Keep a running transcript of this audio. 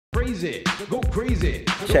crazy, go crazy.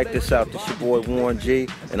 Check this out, this your boy Warren G,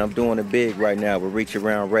 and I'm doing it big right now with Reach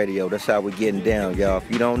Around Radio. That's how we're getting down, y'all.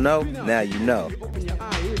 If you don't know, now you know.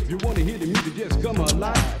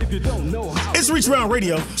 It's Reach Around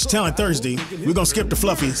Radio. It's Talent Thursday. We're going to skip the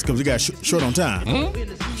fluffies because we got short on time. We're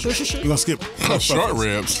going to skip short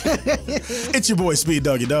ribs. It's your boy Speed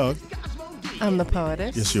Doggy Dog. I'm the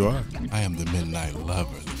poetess. Yes, you are. I am the Midnight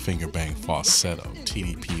Lover, the finger bang falsetto,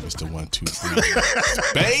 TDP, Mr. 1, 2, 3.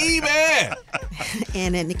 Baby!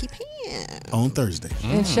 And at Nikki Pan. On Thursday.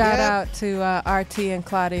 And shout out to RT and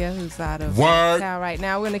Claudia, who's out of town right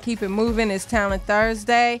now. We're going to keep it moving. It's Talent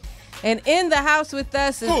Thursday. And in the house with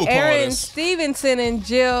us is Aaron Stevenson and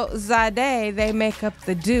Jill Zadeh. They make up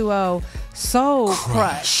the duo Soul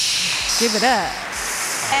Crush. Give it up.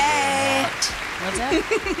 Hey. What's up?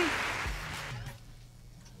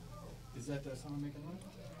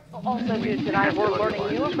 Also news tonight, we're learning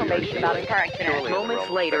new information about a car accident. Moments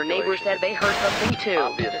later, neighbors said they heard something too.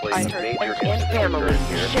 I heard friends and family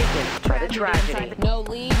shaken by the tragedy. No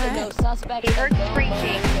leads and no suspects. They heard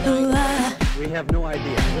screeching. We have no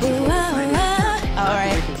idea. All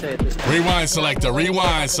right. Rewind selector,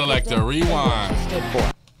 rewind selector, rewind.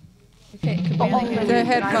 The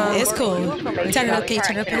headphones. It's cool. Turn it up, Kate.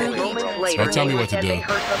 Turn it up a little bit. So tell me what to do.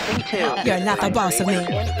 You're not the boss of me. When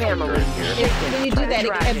you do that,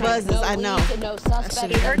 it buzzes. I know.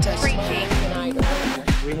 They heard screeching.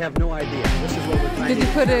 We have no idea. This is what we're trying Did you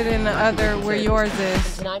put it in the other where yours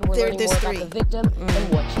is? There's three. The victim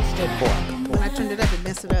and what she stood for. When I turned it up, it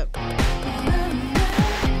messed it up.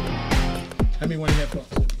 How many one headphones?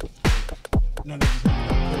 No,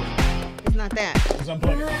 it's not that. It's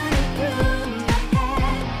unplugged.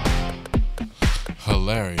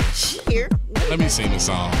 Hilarious. Here. Let me sing the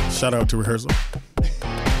song. Shout out to rehearsal.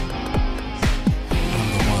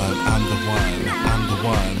 I'm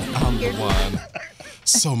the one.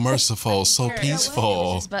 So merciful, so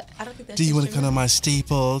peaceful. Do you want to come to my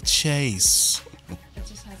steeple chase?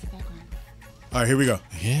 All right, here we go.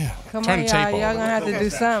 Yeah. Come Turn on, the tape y'all. on. Y'all gonna have to do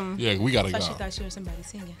something. Yeah, we gotta go. I thought she was somebody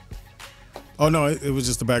singing. Oh, no, it was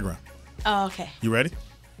just the background. Oh, okay. You ready?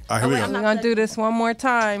 All right, here we go. We're gonna do this one more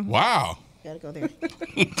time. Wow. Gotta go there.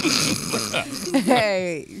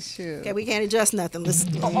 Hey, shoot. Okay, we can't adjust nothing. Let's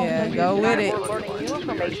Yeah, go with it. We're learning new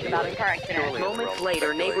information about a car accident. Moments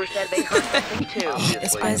later, neighbors said they heard something too.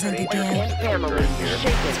 It's buzzing Friends again. and family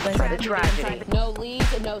shaken by the tragedy. No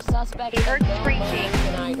leads and no suspects. They heard screeching.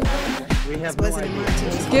 We have no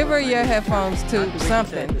idea. Give her your headphones too.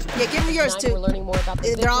 Something. Yeah, give me yours We're too. learning more about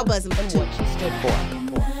the They're all buzzing and too. what she stood for.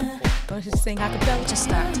 Don't you sing acapella? Just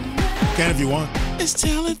start. Can if you want. It's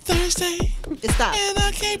Talent Thursday, It stopped. and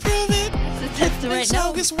I can't prove it. That's the right It's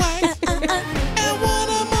August white, and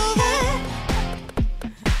wanna move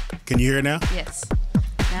it. Can you hear it now? Yes.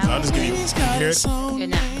 I'll just give you. He's Can you got hear its it? own Good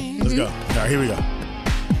now. name. Let's go. All right, here we go.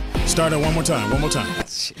 Start it one more time.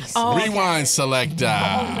 Rewind selector.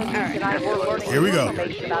 Here we go.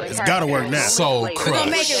 It's gotta work now. Soul Crush. We're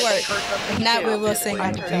gonna make it work. If not, we will sing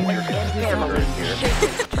acapella.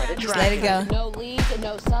 Just let it go. No leads and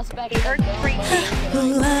no suspects. They heard screeching.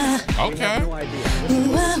 Okay. No idea.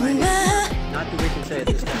 Not that we can say at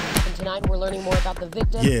this time. And tonight we're learning more about the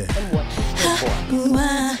victim Yeah. and what she stood for.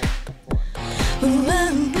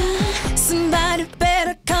 Somebody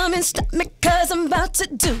better come and stop me, 'cause I'm about to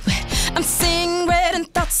do it. I'm seeing red and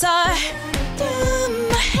thoughts are through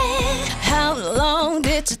my head. How long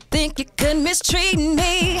did you think you could mistreat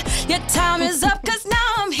me? Your time is up, 'cause now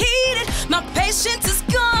I'm heated. My patience is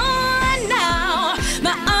gone now.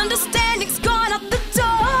 My understanding's gone out the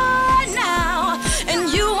door now. And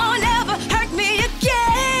you won't ever hurt me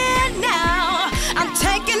again now. I'm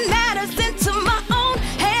taking matters into my own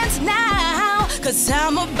hands now, 'cause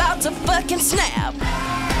I'm about to fucking snap.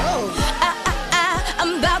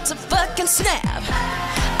 I'm about to fucking snap.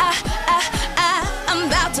 I'm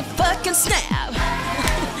about to fucking snap.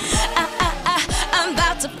 I'm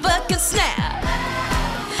about to fucking snap.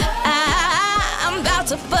 I'm about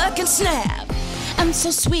to fucking snap. I'm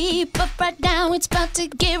so sweet, but right now it's about to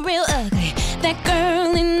get real ugly. That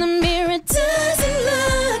girl in the mirror doesn't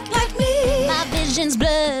look like me. My vision's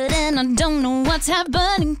blurred and I don't know what's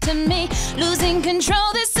happening to me. Losing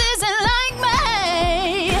control, this isn't like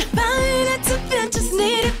me. Find it to fit, just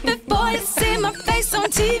need it before you see my face on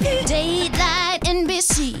TV. Daylight,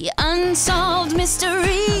 NBC, unsolved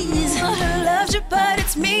mysteries. I loved you, but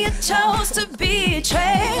it's me you chose to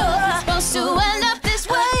betray. Supposed to end up this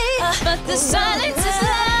way, but the silence is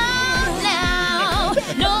loud now.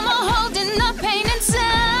 No more holding the pain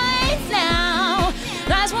inside now.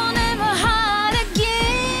 Lies won't ever hide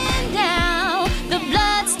again now. The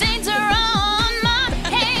blood stains are on my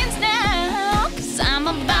hands now, 'cause I'm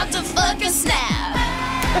about to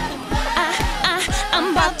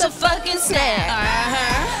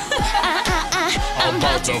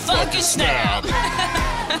about to fucking snap.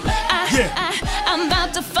 I'm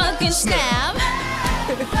about to fucking snap.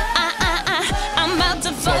 I'm about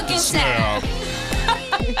to fucking snap.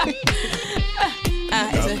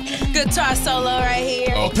 It's a guitar solo right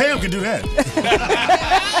here. Oh, Pam can do that.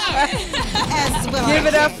 Give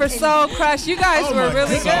it up for Soul Crush. You guys were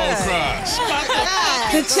really good. Soul Crush.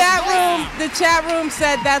 The chat room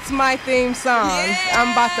said that's my theme song. Yeah.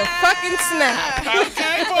 I'm about to fucking snap.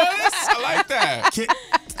 Okay, boys. I like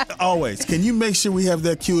that. Always. Can you make sure we have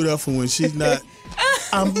that queued up for when she's not?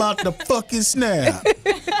 I'm about to fucking snap.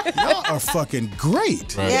 Y'all are fucking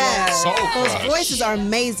great. Right. Yeah. Soul Those Crush. voices are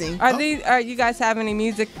amazing. Are you guys have any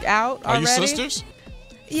music out already? Are you sisters?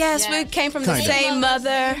 Yes, we came from the Kinda. same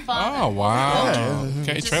mother. Oh, wow.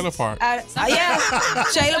 Okay, trailer park. Yeah,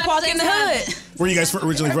 trailer park in the hood. Where you guys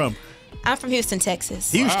originally from? I'm from Houston,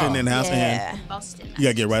 Texas. Houston in the house. Yeah. And you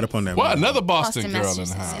gotta get right up on that. What? Another Boston girl in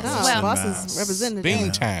the house. Oh, Well, Boston's represented.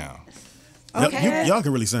 Beantown. Okay. Y'all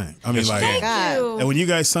can really sing. I mean, like, God. and when you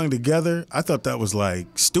guys sung together, I thought that was like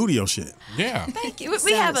studio shit. Yeah. Thank you.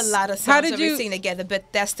 We have a lot of How songs did that you- we sing together, but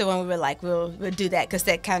that's the one we were like, we'll do that because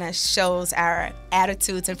that kind of shows our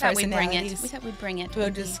attitudes and We thought we'd bring personalities. it. We thought we'd bring it. We'll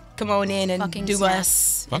just come on in and Fucking do snap.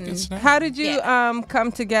 us. Fucking snap. How did you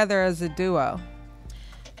come together as a duo?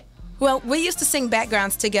 Well, we used to sing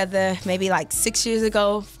backgrounds together maybe like 6 years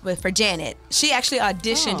ago for Janet. She actually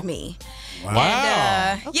auditioned me.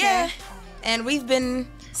 Wow. Yeah. And we've been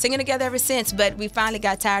singing together ever since, but we finally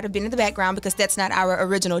got tired of being in the background because that's not our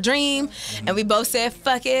original dream. And we both said,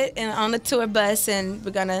 fuck it, and on the tour bus, and we're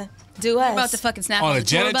going to do us. We're about to fucking snap On a the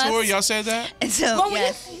tour Janet bus. tour, y'all said that? And so,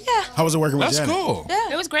 yes. Yeah. How was it working with That's Janet? cool.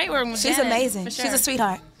 Yeah. It was great working with She's Janet, amazing. for sure. She's a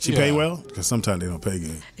sweetheart. She pay well? Because sometimes they don't pay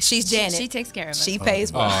good. She's Janet. She takes care of us. She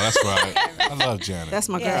pays Oh, well. that's right. I love Janet. That's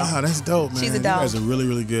my girl. Yeah. Ah, that's dope, man. She's a You doll. guys are really,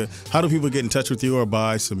 really good. How do people get in touch with you or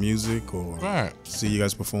buy some music or Right. see you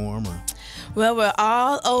guys perform? Or? Well, we're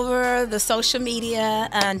all over the social media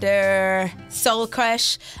under Soul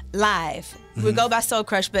Crush Live. We go by Soul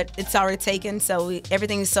Crush, but it's already taken, so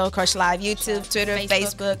everything is Soul Crush Live. YouTube, Twitter,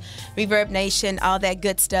 Facebook, Reverb Nation, all that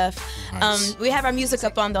good stuff. Nice. We have our music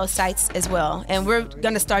up on those sites as well, and we're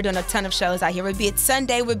going to start doing a ton of shows out here. We'll be at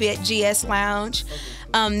Sunday, we'll be at GS Lounge.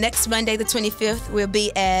 Next Monday, the 25th, we'll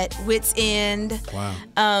be at Wits End. Wow.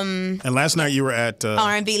 And last night you were at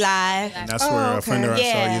R&B Live. and that's where a friend of ours saw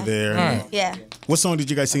Yeah. you there. Right. Yeah. What song did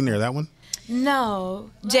you guys sing there? That one? No,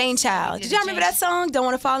 Jane Child. Did y'all remember that song? Don't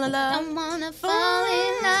Wanna Fall in Love? Don't wanna fall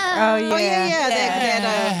in love. Oh yeah. Oh,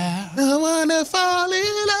 yeah. I wanna fall in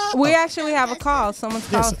love. We actually have a call. Someone's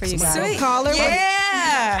calling for you guys. Sweet. Caller.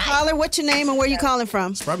 Yeah. Caller, what's your name and where you calling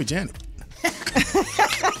from? It's probably Janet.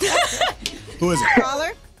 Who is it?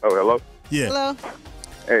 Caller. Oh, hello. Yeah. Hello.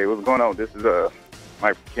 Hey, what's going on? This is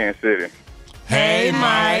Mike from Kansas City. Hey,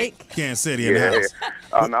 Mike. Kansas City in the house.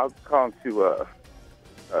 I was calling to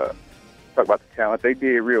talk about the talent. They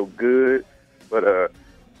did real good, but I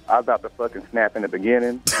was about to fucking snap in the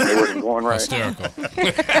beginning. They wasn't going right. Hysterical.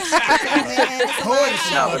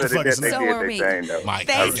 Other than that, they So did are their we. thing, though. Mike.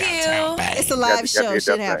 Thank got you. town bang. It's a Got live to show. get Shit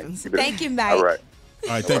that thing. happens. You better- Thank you, Mike. All right. All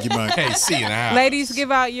right, thank you, Mike. Hey, see you in the house. Ladies,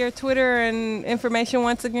 give out your Twitter and information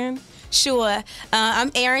once again. Sure.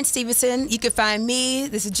 I'm Erin Stevenson. You can find me.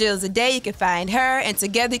 This is Jill Zade. You can find her. And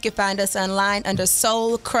together you can find us online under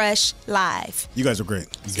Soul Crush Live. You guys are great.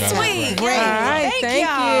 You got it. Sweet. Great. All right, thank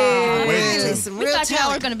you. Really, some We real thought y'all were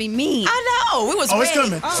talent. going to be mean. I know. We was Oh, it's ready.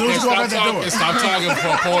 coming. As soon as you walk out that door. Stop talking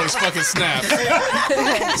before it's fucking snap.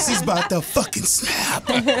 She's about to fucking snap.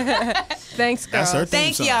 Thanks, girl. That's her theme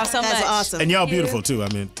Thank song. y'all so much. That's awesome. And y'all beautiful too. I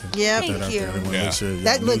mean, Yeah. put that out Thank you. there. I want to Yeah. make sure y'all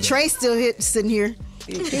That knew little Trey still sitting here.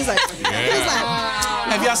 He's like,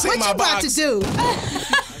 Have y'all seen what my you about box? to do?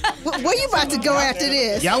 Where you about to go after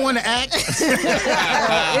this? Y'all want to act?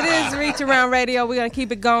 It is Reach Around Radio. We're going to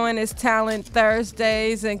keep it going. It's Talent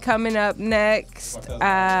Thursdays. And coming up next,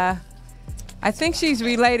 I think she's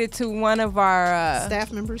related to one of our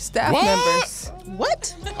Staff members. What? members.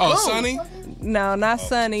 What? Oh, Sonny? No, not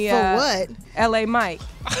Sunny. For what? L.A. Mike.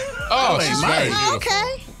 Oh, she's very beautiful.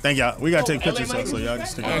 Okay. Thank y'all. We got to take pictures so y'all can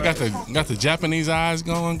stick I around. got the Japanese eyes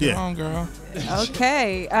going. Go Yeah. on, girl.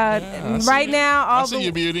 Okay. I see Right you. now, I see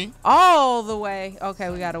your beauty. all the way. Okay,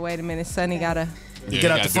 we got to wait a minute. Sunny got to. Yeah,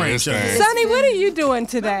 Get out you the gotta do frame, this Shay. thing. Sunny, what are you doing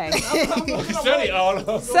today?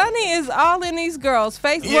 Sunny is all in these girls'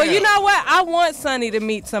 face. Well, Yeah. you know what? I want Sunny to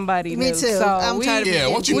meet somebody Me new. too. So I'm we, tired of Yeah,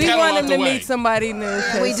 won't you we pedal want out him the to way? meet somebody new.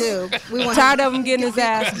 'cause We do. We want Tired of him getting his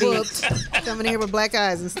ass beat. whooped. Coming here with black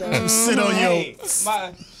eyes and stuff. Sit on your.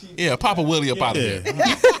 Yeah, Papa Willie up out of here.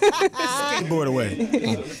 Skateboard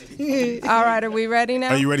away. All right, are we ready now?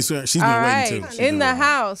 Are you ready, sir? She's been waiting too. In the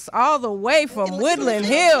house, all the way from Woodland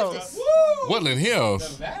Hills. Woodland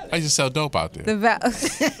Hills. I used to sell dope out there.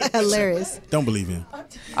 Hilarious. Don't believe him.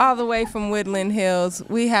 All the way from Woodland Hills,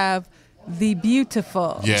 we have the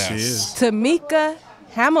beautiful Tammika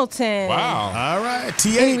Hamilton. Wow. All right.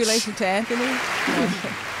 TH. Any relation to Anthony?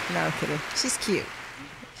 No, I'm kidding. She's cute.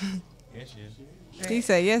 Yes, she is. He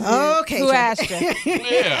said yes. Okay. Who asked you?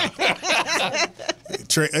 Yeah.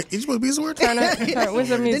 Trey, you supposed to be his word? Turn, where's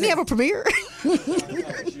the music? Didn't he have a premiere?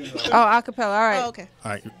 Acapella. All right. Oh, okay.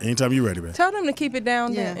 All right. Anytime you're ready, man. Tell them to keep it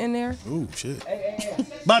down there, in there. Ooh, shit.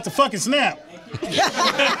 About to fucking snap.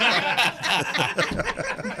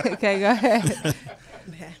 Okay, go ahead.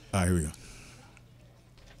 Okay. All right, here we go.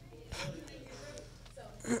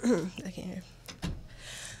 I can't hear.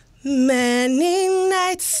 Many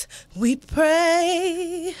nights we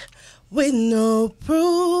pray with no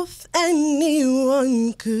proof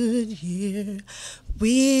anyone could hear.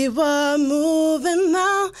 We were moving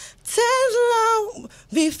mountains long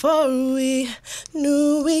before we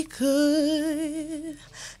knew we could.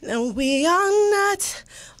 Now we are not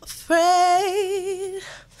afraid.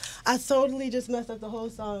 I totally just messed up the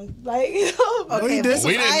whole song. Like, okay, you did.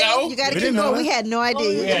 We didn't know. You gotta keep going. We had no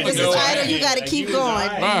idea. This is title. You gotta keep going.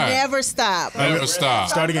 Right. Never stop. Never stop.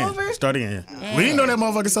 Start again. Start again. Yeah. We didn't know that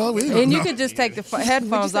motherfucking song. We didn't And know. you could just take the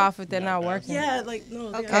headphones off if they're not working. Yeah, like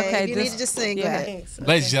no. Okay, If you need to just sing. Go ahead.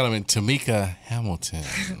 Ladies and gentlemen, Tammika Hamilton.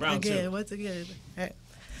 Again, once again. All right.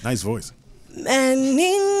 Nice voice.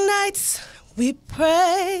 Many nights we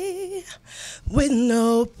pray with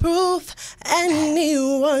no proof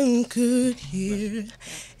anyone could hear.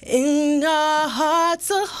 In our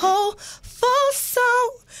hearts a hopeful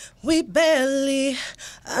song we barely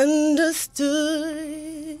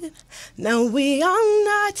understood. Now we are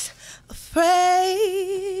not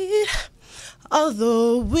afraid,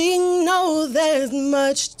 although we know there's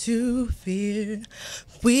much to fear.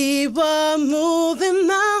 We were moving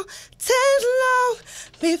mountains long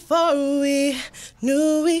before we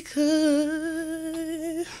knew we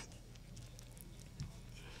could.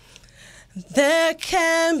 There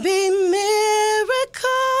can be miracles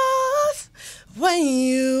when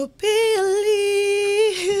you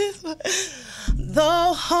believe.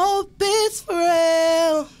 Though hope is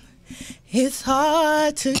frail, it's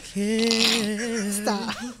hard to kill.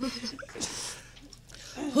 Stop.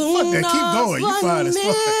 Who that. knows Keep going. You fine as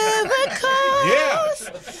fuck. miracles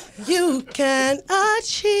you can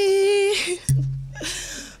achieve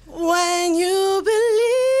when you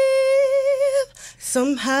believe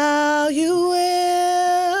somehow you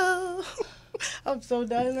will. I'm so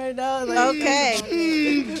done right now. Like, okay.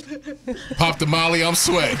 Pop the Molly, I'm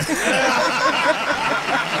sweating.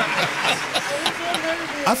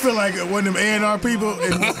 I feel like one of them A&R people,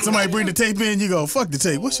 and somebody bring the tape in, you go, fuck the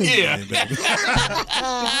tape. What's your name, baby?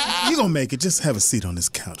 You gonna make it. Just have a seat on this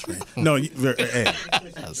couch, man. No, hey,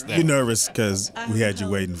 you're nervous because we had you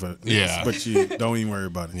waiting for this, but you don't even worry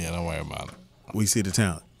about it. Yeah, don't worry about it. We see the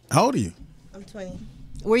talent. How old are you? I'm 20.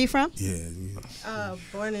 Where you from? Yeah.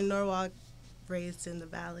 Born in Norwalk, raised in the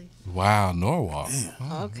Valley. Wow, Norwalk.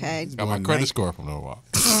 Okay. Got my credit score from Norwalk.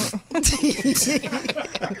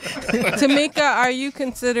 Tammika, are you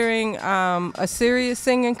considering a serious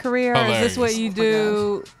singing career? Or is this what you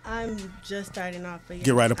do? I'm just starting off. But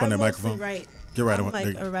Get right up on that microphone. Right. Get right I'm up.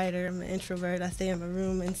 like a writer. I'm an introvert. I stay in my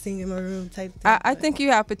room and sing in my room type thing. I think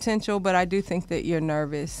you have potential, but I do think that you're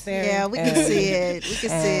nervous. Yeah, we can see it. We can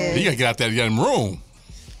see it. You gotta get out that young room.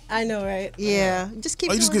 I know, right? Yeah. Just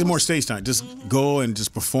keep. You just get more stage time. Just go and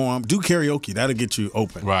just perform. Do karaoke. That'll get you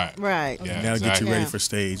open. Right. Right. Yeah, that'll get you ready for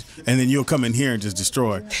stage. And then you'll come in here and just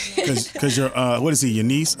destroy. Because you're, what is he, your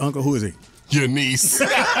niece, uncle? Who is he? Your niece.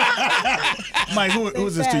 Mike, who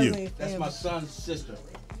is this to you? That's my son's sister.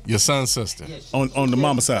 Your son's sister. On the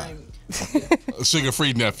mama side.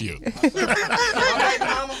 Sugar-free nephew.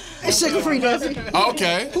 Sugar-free nephew.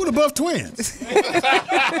 Okay. Who the Buff Twins?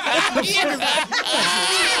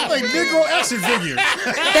 Like Negro action figure.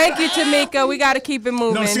 Thank you, Tammika. We got to keep it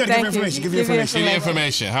moving. No, she got to give information. Give you information. Give you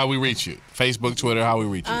information. How we reach you? Facebook, Twitter, how we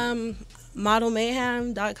reach you?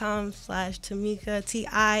 Modelmayhem.com/Tammika,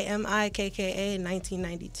 TIMIKKA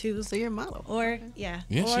 1992. So you're a model. Or Yes,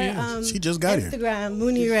 she is. She just got here. Instagram,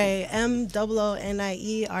 Mooney Ray,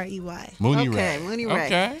 MOONIEREY. Mooney Ray. Okay, Mooney Ray.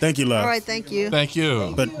 Okay. Thank you, love. All right, thank you. Thank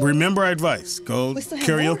you. But remember our advice. Go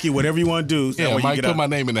karaoke, whatever you want to do. Yeah, Mike, put my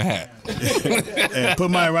name in the hat. And put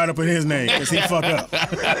mine right up in his name because he fuck up.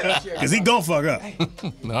 Because he gon' fuck up.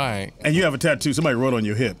 All right. And you have a tattoo. Somebody wrote on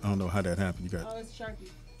your hip. I don't know how that happened. You got. Oh, it's Sharpie.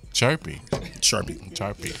 Chirpy. All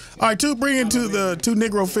right, bring into the two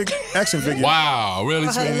Negro action figures. Wow, really,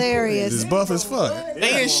 Speedy? Hilarious. This buff as fuck.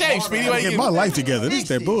 They in shape, Speedy. Get my life together. This is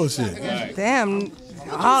that bullshit. Damn.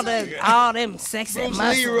 All them sexy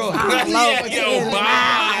muscles. Leroy. Yeah, your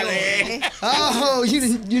body. Oh, you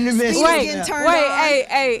didn't miss it. Wait,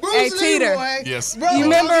 hey, Teeter. Yes. You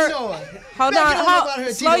remember? Hold on,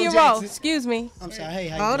 her slow Tito your roll. Jackson. Excuse me. I'm sorry. Hey,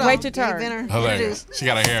 Hold on. Wait your turn. Hilarious. She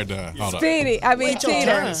got her hair done. Hold up. Speedy, Wait your Teeter.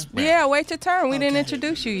 turn. Yeah, wait your turn. We didn't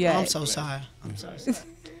introduce you yet. I'm so sorry.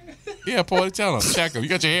 Yeah, Paul, tell him. Check him. You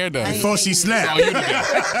got your hair done. Before she snapped. Oh, you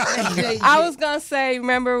did. I was gonna say,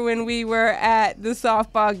 remember when we were at the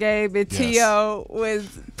softball game and T.O. was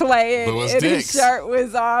playing and his shirt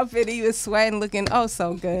was off and he was sweating, looking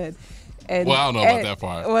so good. And, well, I don't know about that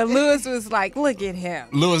part. Well, Lewis was like, look at him.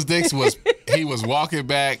 Lewis Dix was walking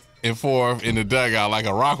back and forth in the dugout like a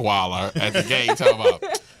rockwaller at the game talking about,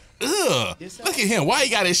 ugh, look at him. Why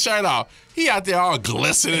he got his shirt off? He out there all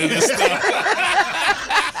glistening and stuff.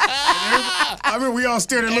 I remember we all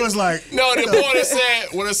stared at Lewis like. No, the boy that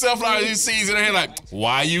said, when a sunflower he sees in her head, like,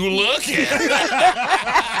 why you looking?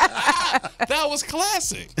 That was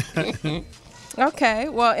classic. Okay,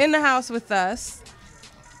 well, in the house with us,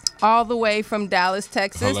 all the way from Dallas,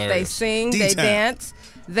 Texas. Hilarious. They sing, they dance,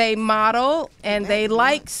 they model, and they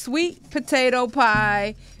like sweet potato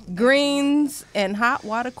pie, greens, and hot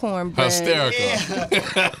water cornbread. Hysterical.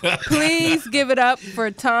 Please give it up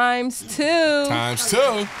for Times 2. Times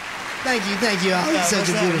 2. Thank you. All such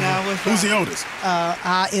a beautiful. Who's the oldest?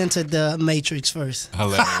 I entered the Matrix first.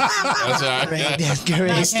 Hilarious. That's right. That's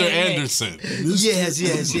correct. Mr. Anderson. Yes.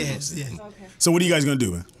 So what are you guys gonna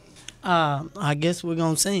do, man? I guess we're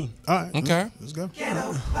gonna sing. All right. Okay. Let's go.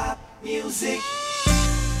 Music.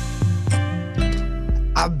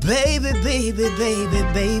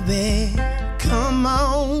 Baby, come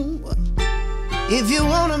on. If you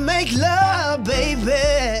wanna make love,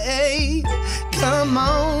 baby, come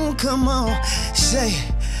on. Say,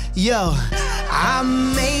 yo,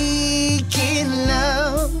 I'm making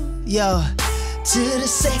love, yo, to the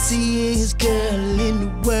sexiest girl in the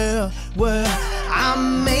world.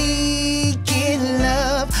 I'm making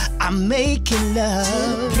love to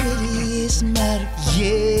the prettiest model.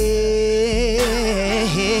 Yeah,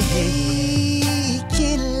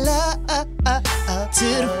 making love to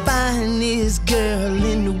the finest girl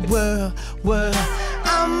in the world.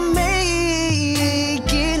 I'm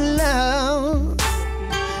making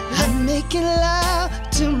love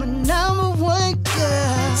to my number one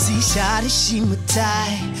girl. See, shawty, she my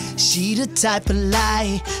type. She the type of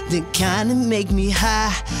light that kinda make me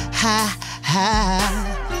high.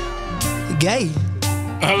 Gay.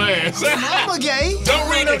 Hilarious. I'm a gay. Don't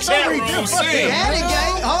read the chat room. Sing. Daddy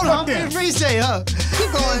gay. Hold on. Appreciate her.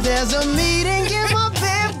 Keep going. There's a meeting in my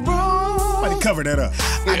bedroom. Somebody cover that up.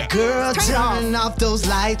 A girl turn off those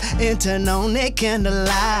lights and turn on that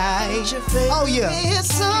candlelight. Oh yeah.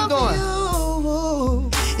 Keep going.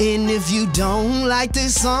 And if you don't like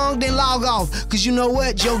this song, then log off. Cause you know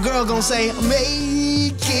what? Your girl gonna say,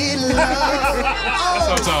 making love. That's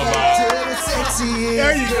what I'm talking about. To the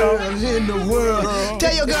sexiest girl in the world.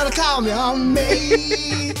 Tell your girl to call me. I'm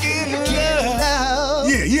making love.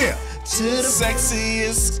 Yeah. To the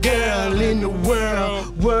sexiest girl in the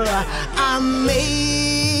world. I'm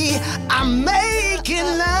making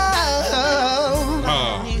love.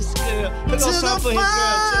 To the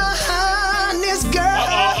finest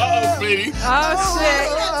girl. Speedy. Oh, shit.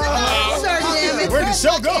 Where'd the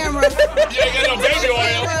show go? You ain't got no baby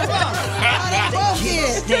oil.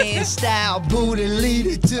 Dance style, booty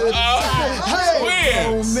leader to the side. Hey,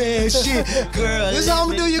 oh man, shit. Girl, this how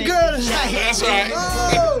I'ma do your girl tonight. That's right.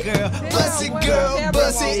 Oh,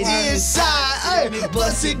 bust it, inside. Hey,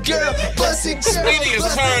 bust it, girl. Speedy is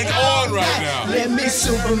turned on right now. Let me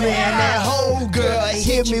Superman that whole girl.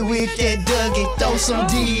 Hit me with that Dougie. Throw some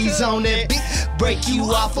D's on that beat. Break you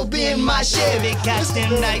off up in my Chevy. Catch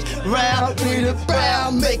them nights round with a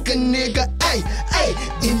brown. Make a nigga, ay,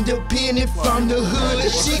 independent from the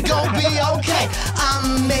hood. She gon' be okay.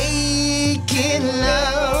 I'm making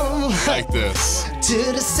love Like this. to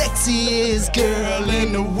the sexiest girl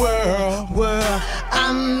in the world.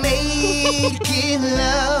 I'm making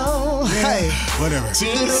love. Hey, Whatever. to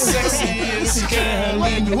the sexiest girl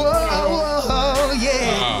in the world.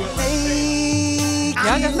 Yeah.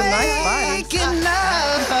 Y'all got some nice bodies. Making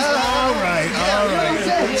love. All right.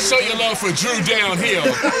 Show your love for Drew Downhill.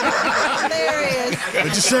 Hilarious. Put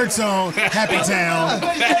your shirts on. Happy Town.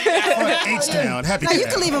 H-Town. Happy Now Town. you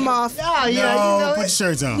can leave them off. No, put your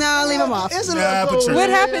shirts on. No, leave them off. Nah, put your What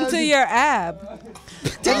happened to your ab?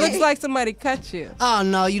 It looks like somebody cut you. Oh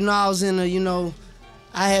no, I was in a,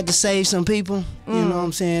 I had to save some people. You know what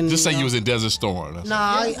I'm saying? Just say you was in Desert Storm.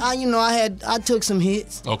 Nah, I took some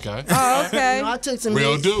hits. Okay. Oh, okay. I took some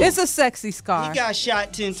Real hits. dude. It's a sexy scar. He got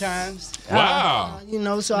shot 10 times. Wow.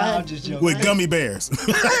 So I had just joking. With gummy bears.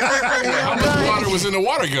 How much water was in the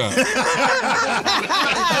water gun?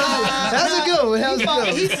 That's a good one. That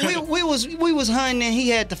was good. We was hunting and he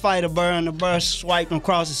had to fight a bird and the bird swiped him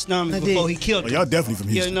across his stomach before he killed him. Y'all definitely from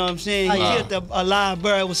Houston. You know what I'm saying? He killed a live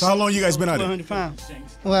bird. So how long you guys been out here? 100 pounds.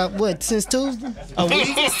 Well, what, since Tuesday? A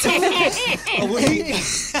week? A week?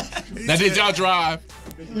 Now, did y'all drive?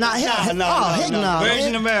 Nah, heck no.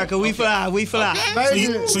 Virgin America, we fly.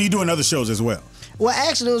 So you doing other shows as well? Well,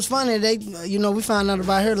 actually, it was funny. We found out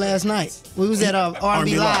about her last night. We was at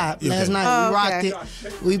R&B Live last night. We rocked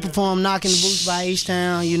it. We performed "Knocking the Boots" by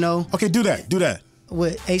H-Town. Okay, do that.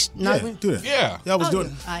 With H. Yeah, do that. Yeah. Y'all was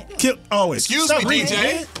doing. Kill always. Excuse me,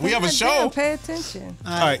 DJ. We have a show. Pay attention.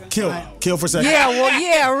 All right, kill for a second. Yeah, well,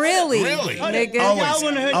 yeah, really. Really? Nigga. Y'all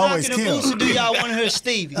want to hear always Knocking the kill. Boots or do y'all want to hear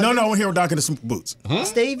Stevie? No, we're here knocking the boots.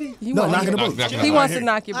 Stevie? No, knocking the boots. He wants to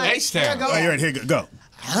knock your boots. H-Town. All right, here, go.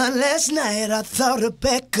 Last night I thought of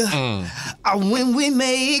Becca when we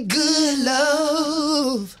made good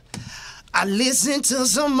love. I listened to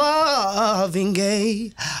some Marvin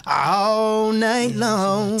Gaye all night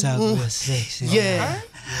long. Yeah.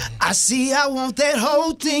 I see I want that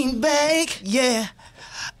whole thing back. Yeah.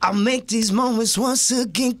 I'll make these moments once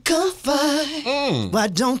again confide. Why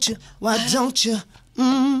don't you?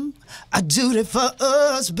 I do that for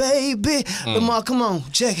us, baby. Lamar, come on,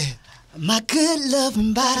 check it. My good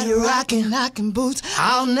loving body rocking, knocking boots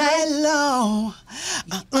all night long.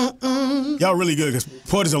 Y'all really good because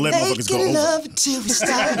Porter's gonna let motherfuckers go Making over. love till we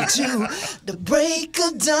start to the break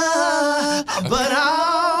of dawn. But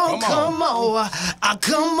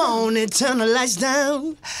come on and turn the lights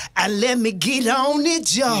down and let me get on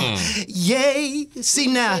it, y'all. Yeah, see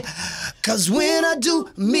now, cause when I do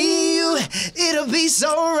me, you, it'll be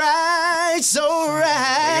so right. So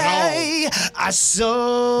right.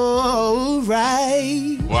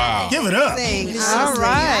 Wow. Give it up. All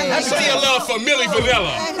right. That's still a little familiar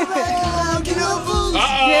vanilla.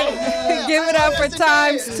 Uh-oh. Give it up for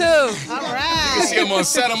times 2. All You right. can see him on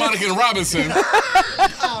Santa Monica and Robinson.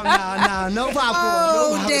 No popcorn.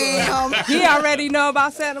 Oh, damn. He already know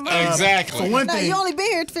about Santa Monica. Exactly. For one No, thing, you only been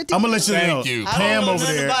here 15 I'm gonna let you know. Thank you. Pam over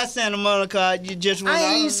Nothing there. about Santa Monica. You just went I out.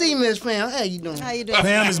 ain't even see Miss Pam. How you doing? How you doing?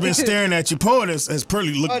 Pam has been staring at you. Porter has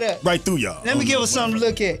probably looked Hold up. right through y'all. Let me give her something to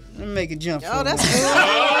look at. Let me make a jump. Oh, for that's her. good.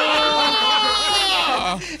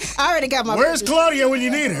 I already got my Where's pictures. Claudia when you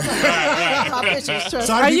need her? My pictures. Trust So me.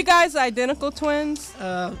 how Are do you guys identical twins?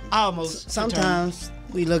 Almost. Sometimes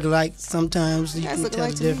we look alike. Sometimes you Guys can look tell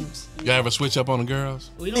alike the to me. difference. You ever switch up on the girls?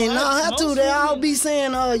 We They don't have to. They all be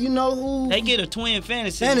saying, you know who. They get a twin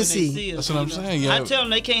fantasy. Fantasy. When they see us, That's what I'm you know. saying. Yeah. I tell them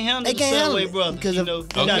they can't handle They the can't handle Subway it, brothers. because You if-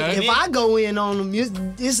 know, Okay. If I go in on them,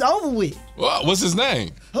 it's over with. Well, what's his name?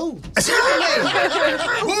 Who?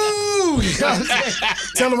 Woo!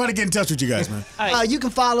 Tell them how to get in touch with you guys, man. You can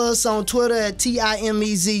follow us on Twitter at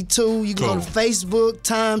TIMEZ2. You can go to Facebook,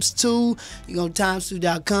 Times2. You go to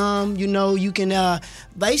times2.com. You know, you can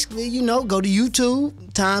basically, go to YouTube,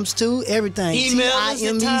 Times2, everything. Email us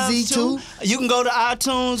at TIMEZ2. You can go to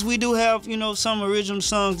iTunes. We do have, some original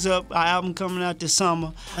songs up. Our album coming out this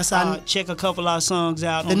summer. That's how- Check a couple of our songs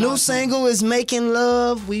out. The on new iTunes. single is Making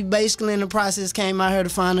Love. We basically in the process came out here to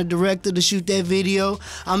find a director to shoot that video.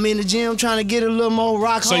 I'm in the gym trying to get a little more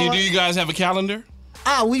rock So hard. do you guys have a calendar?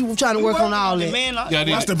 We were trying to work on all that. Man, Yeah,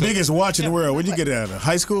 What's the biggest watch in the world? Where'd you get it out of?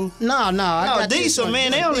 High school? No, I No, got diesel, this.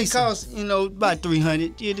 man. They only Diesel. cost, about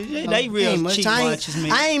 $300. Yeah, they real Ain't much. cheap I watches,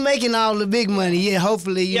 man. ain't making all the big money yet.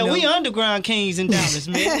 Hopefully, you know. we underground kings in Dallas,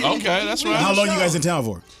 man. Okay, that's right. How long you guys in town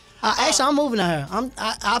for? Actually, I'm moving out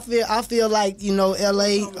here. I feel like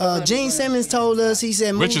L.A. Gene Simmons told us. He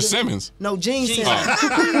said, move Richard to- Simmons. No, Gene Simmons.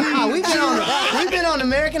 We've been on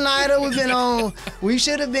American Idol. We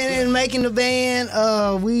should have been in Making the Band.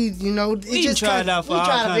 We tried out for all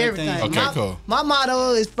tried kind of everything. things. Okay, cool. My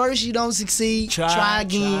motto is first you don't succeed, try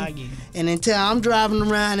again. And until I'm driving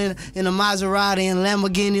around in a Maserati and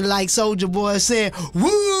Lamborghini like Soulja Boy saying,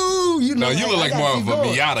 woo! No, you look like more of a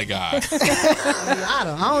Miata guy.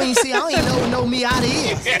 Miata. I don't even know what no Miata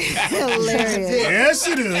is. Hilarious. Yes,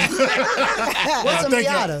 you do. What's a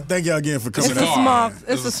Miata? Thank y'all again for coming It's out.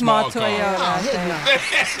 a small car. Toyota. I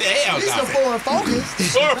think. Hell It's a no. Ford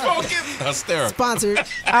Focus. Ford Focus. Hysterical. Sponsored.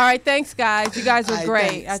 All right, thanks, guys. You guys were All right,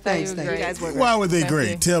 great. thanks, I thought you thanks, were thanks. great. You guys were Why were they Thank great?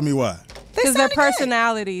 you. Tell me why. Because their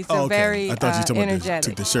personalities are okay. very I thought you talking about energetic.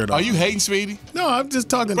 took the shirt off. Are you hating Speedy? No, I'm just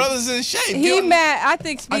talking. Brothers in shape. He mad. I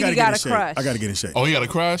think Speedy got a crush. I got to get in shape. Oh, he got a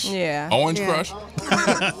crush? Yeah. Orange crush?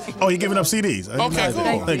 Oh, you giving up CDs? Okay,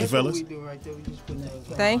 cool. Thank you, fellas.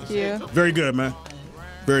 Thank you. Very good, man.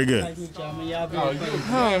 Very good. All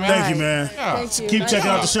Thank you, man. Thank you. Keep checking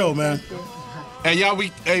out the show, man. And y'all,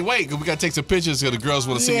 wait, we gotta take some pictures because the girls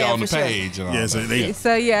want to see y'all on the page. And all Yeah, so that.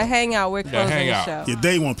 So yeah, hang out. We're closing hang the out. show. Yeah,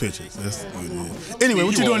 they want pictures. That's what it is. Anyway,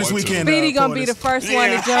 what you doing this weekend? Speedy gonna be the first one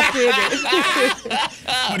to jump in it.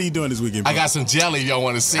 What are you doing this weekend? I got some jelly if y'all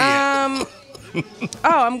want to see it. Oh,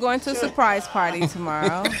 I'm going to a surprise party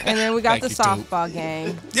tomorrow, and then we got Thank the you, softball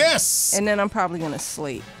game. Yes. And then I'm probably gonna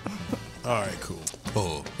sleep. All right, cool.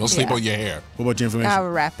 Oh, don't sleep Yeah. on your hair. What about your information? I will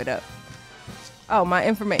wrap it up. Oh, my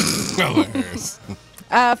information. Hilarious.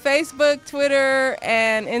 Facebook, Twitter,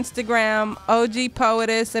 and Instagram, OG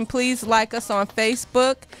Poetess. And please like us on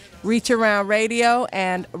Facebook, Reach Around Radio,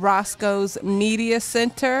 and Roscoe's Media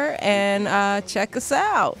Center. And check us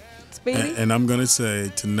out. Speedy? And I'm going to say,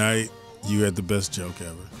 tonight, you had the best joke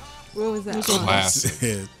ever. What was that?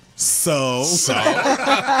 Classic. So.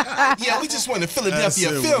 Yeah, we just won the Philadelphia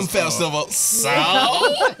Film Festival. So.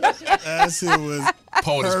 That shit was.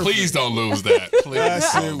 Poetess, please don't lose that. Please. That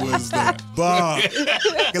shit was the bomb.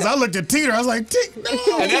 Because I looked at Teeter, I was like,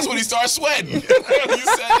 no. And that's when he started sweating. You said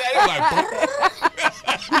that, he was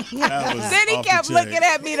like, Then he kept looking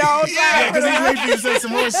at me the whole time. Yeah, because he's waiting for you to say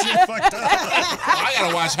some more shit fucked up. I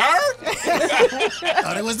gotta watch her.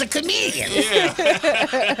 Thought it was the comedian.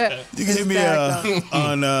 Yeah. You can hit me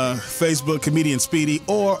on Facebook, Comedian Speedy,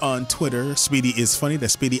 or on Twitter, Speedy is funny.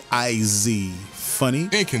 That's Speedy IZ funny.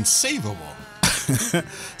 Inconceivable.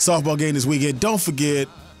 Softball game this weekend. Don't forget,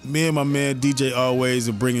 me and my man DJ Always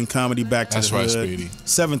are bringing comedy back to That's the right, hood. Speedy.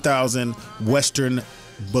 7000 Western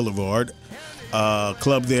Boulevard.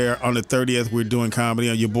 Club there on the 30th. We're doing comedy.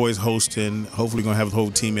 Your boys hosting. Hopefully going to have the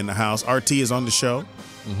whole team in the house. RT is on the show.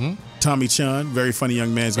 Mm-hmm. Tommy Chun, very funny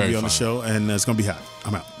young man, is going to be on the Very show, and it's going to be hot.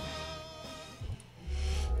 I'm out.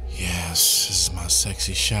 Yes, this is my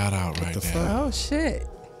sexy shout out right now. Oh, shit.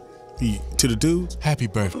 To the dudes. Happy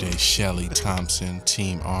birthday, Shelly Thompson,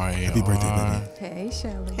 Team RAR. Happy birthday, baby. Hey,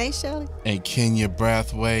 Shelly. Hey, Shelly. And Kenya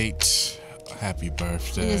Brathwaite. Happy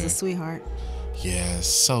birthday. He is a sweetheart. Yes,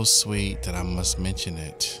 so sweet that I must mention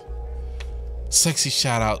it. Sexy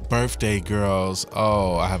shout out, birthday girls.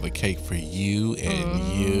 Oh, I have a cake for you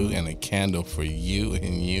and you, and a candle for you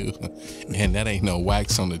and you. And that ain't no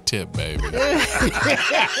wax on the tip, baby. That's baby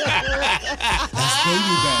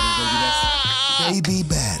batter, baby. That's baby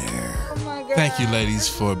batter. Thank you, ladies,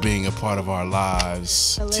 for being a part of our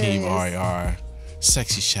lives. Hilarious. Team RAR.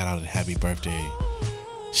 Sexy shout out and happy birthday,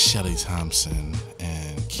 Shelly Thompson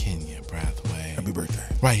and Kenya Brathwaite. Happy birthday.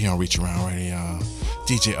 Right here on Reach Around Radio.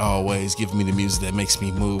 DJ Always giving me the music that makes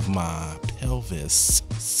me move my pelvis.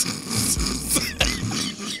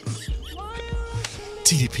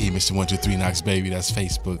 TDP, Mr. 123 Knox Baby. That's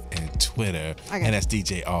Facebook and Twitter. And that's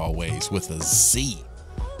DJ Always with a Z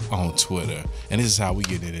on Twitter. And this is how we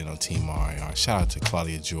get it in on Team RAR. Shout out to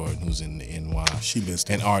Claudia Jordan, who's in the NY. She missed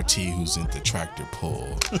it. And RT, who's in the tractor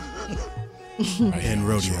pull. Right and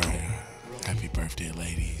rodeo. Happy birthday,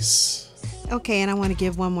 ladies. Okay, and I want to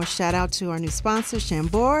give one more shout out to our new sponsor,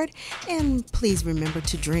 Chambord. And please remember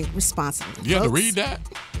to drink responsibly. You have to folks. read that?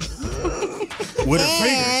 With a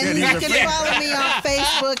And finger. you can follow me on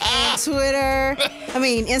Facebook and Twitter. I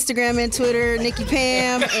mean, Instagram and Twitter, Nikki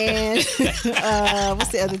Pam, and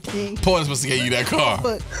what's the other thing? Paul's supposed to get you that car.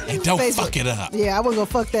 But And don't Facebook. fuck it up. Yeah, I wasn't going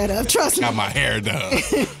to fuck that up. Trust me. Got my hair done.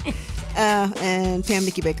 And Pam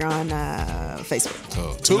Nikki Baker on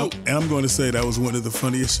Facebook. And I'm going to say that was one of the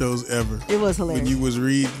funniest shows ever. It was hilarious. When you was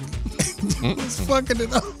reading, you was fucking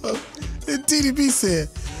it up. And TDP said,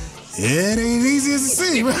 yeah, it ain't easy as it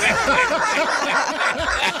seems.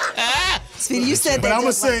 Speedy, you said that. But I'm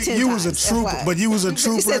going to joke like say 10 you was a times, trooper. FYI. But you was a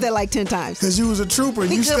trooper. You said that like 10 times. Because you was a trooper. And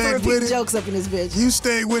He you couldn't stayed repeat with it. jokes up in this bitch. You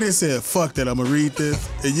stayed with it and said, fuck that, I'm going to read this.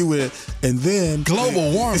 And you went, and then.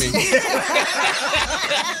 Global warming.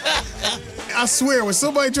 I swear, when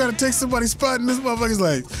somebody try to take somebody's spot and this motherfucker's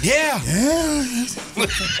like, yeah.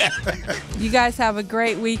 You guys have a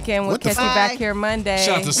great weekend. We'll catch you back here Monday.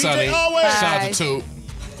 Shout out to Sonny. Bye. Shout out to Toot.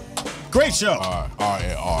 Great show.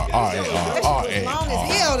 R-A-R. Long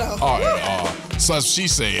as hell, though. So she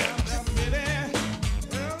said.